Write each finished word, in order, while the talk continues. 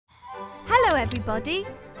everybody!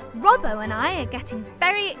 Robbo and I are getting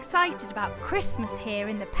very excited about Christmas here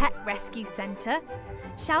in the Pet Rescue Centre.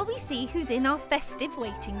 Shall we see who's in our festive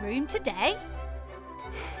waiting room today?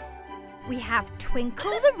 We have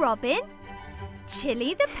Twinkle the Robin,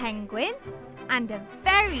 Chili the Penguin, and a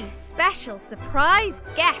very special surprise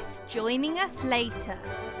guest joining us later.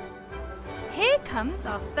 Here comes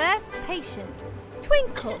our first patient,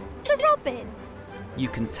 Twinkle the Robin. You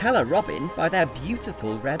can tell a robin by their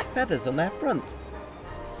beautiful red feathers on their front.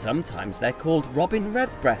 Sometimes they're called robin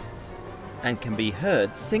redbreasts and can be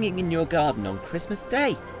heard singing in your garden on Christmas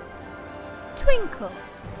Day. Twinkle,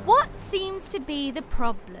 what seems to be the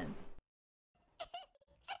problem?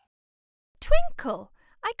 Twinkle,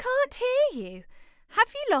 I can't hear you.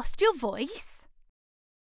 Have you lost your voice?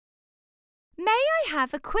 May I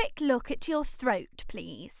have a quick look at your throat,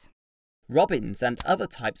 please? Robins and other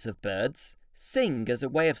types of birds sing as a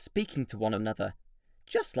way of speaking to one another,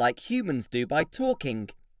 just like humans do by talking.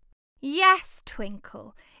 Yes,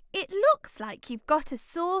 Twinkle. It looks like you've got a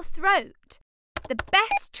sore throat. The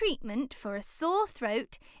best treatment for a sore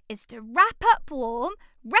throat is to wrap up warm,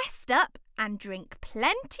 rest up and drink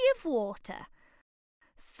plenty of water.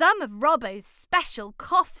 Some of Robbo's special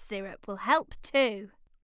cough syrup will help too.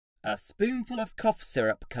 A spoonful of cough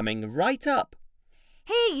syrup coming right up.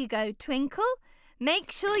 Here you go, Twinkle.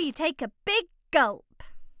 Make sure you take a big gulp.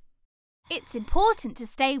 It's important to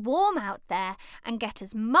stay warm out there and get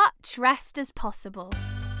as much rest as possible.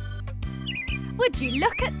 Would you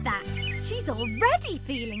look at that? She's already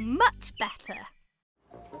feeling much better.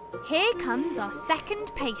 Here comes our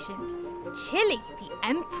second patient, Chili the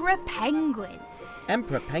Emperor Penguin.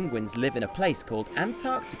 Emperor penguins live in a place called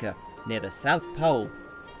Antarctica, near the South Pole.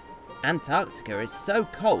 Antarctica is so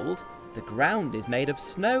cold, the ground is made of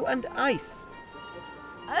snow and ice.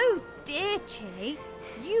 Oh dear, Chili,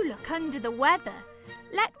 you look under the weather.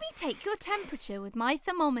 Let me take your temperature with my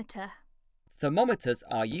thermometer. Thermometers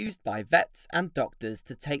are used by vets and doctors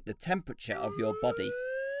to take the temperature of your body.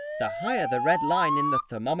 The higher the red line in the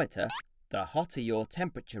thermometer, the hotter your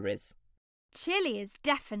temperature is. Chili is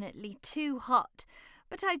definitely too hot,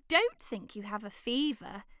 but I don't think you have a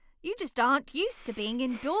fever. You just aren't used to being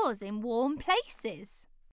indoors in warm places.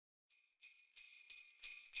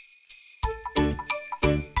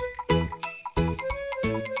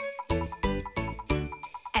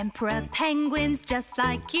 Emperor penguins just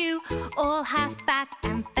like you all have fat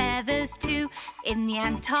and feathers too. In the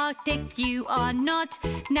Antarctic you are not.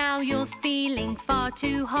 Now you're feeling far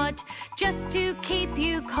too hot. Just to keep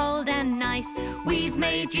you cold and nice, we've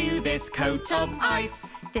made you this coat of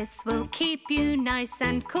ice. This will keep you nice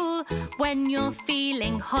and cool when you're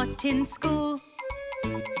feeling hot in school.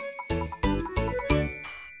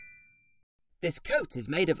 This coat is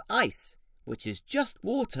made of ice, which is just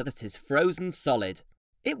water that is frozen solid.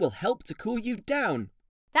 It will help to cool you down.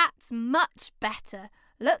 That's much better.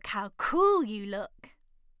 Look how cool you look.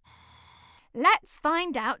 Let's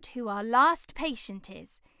find out who our last patient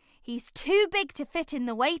is. He's too big to fit in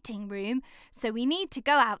the waiting room, so we need to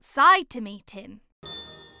go outside to meet him.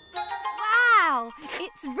 Wow!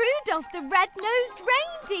 It's Rudolph the red-nosed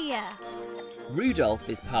reindeer! Rudolph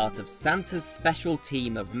is part of Santa's special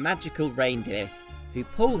team of magical reindeer who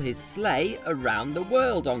pull his sleigh around the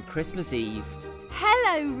world on Christmas Eve.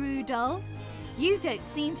 Hello, Rudolph. You don't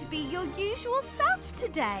seem to be your usual self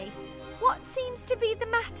today. What seems to be the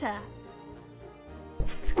matter?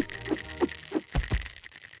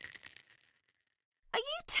 Are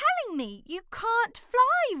you telling me you can't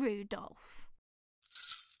fly, Rudolph?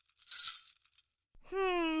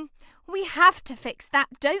 We have to fix that,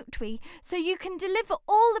 don't we? So you can deliver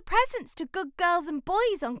all the presents to good girls and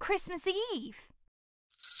boys on Christmas Eve.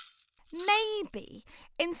 Maybe,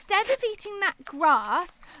 instead of eating that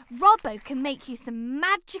grass, Robbo can make you some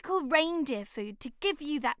magical reindeer food to give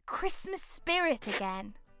you that Christmas spirit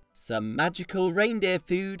again. Some magical reindeer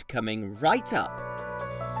food coming right up.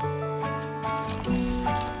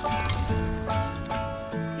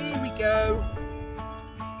 Here we go.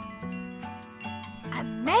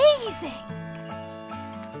 Amazing!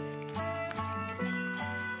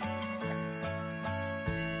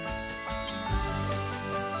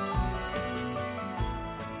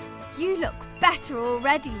 You look better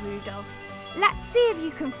already, Rudolph. Let's see if you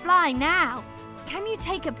can fly now. Can you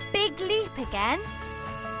take a big leap again?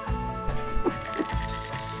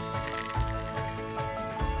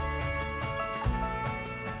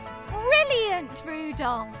 Brilliant,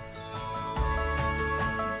 Rudolph!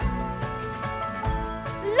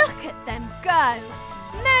 Look at them go!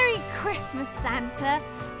 Merry Christmas, Santa!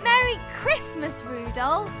 Merry Christmas,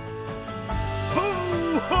 Rudolph!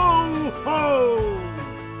 Ho, ho, ho!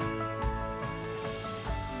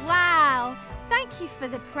 Wow! you for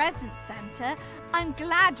the present, Santa. I'm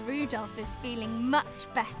glad Rudolph is feeling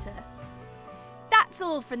much better. That's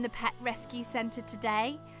all from the Pet Rescue Centre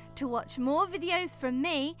today. To watch more videos from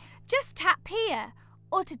me, just tap here.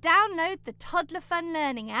 Or to download the Toddler Fun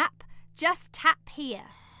Learning app, just tap here.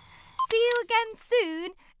 See you again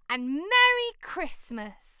soon, and Merry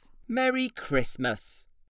Christmas! Merry Christmas!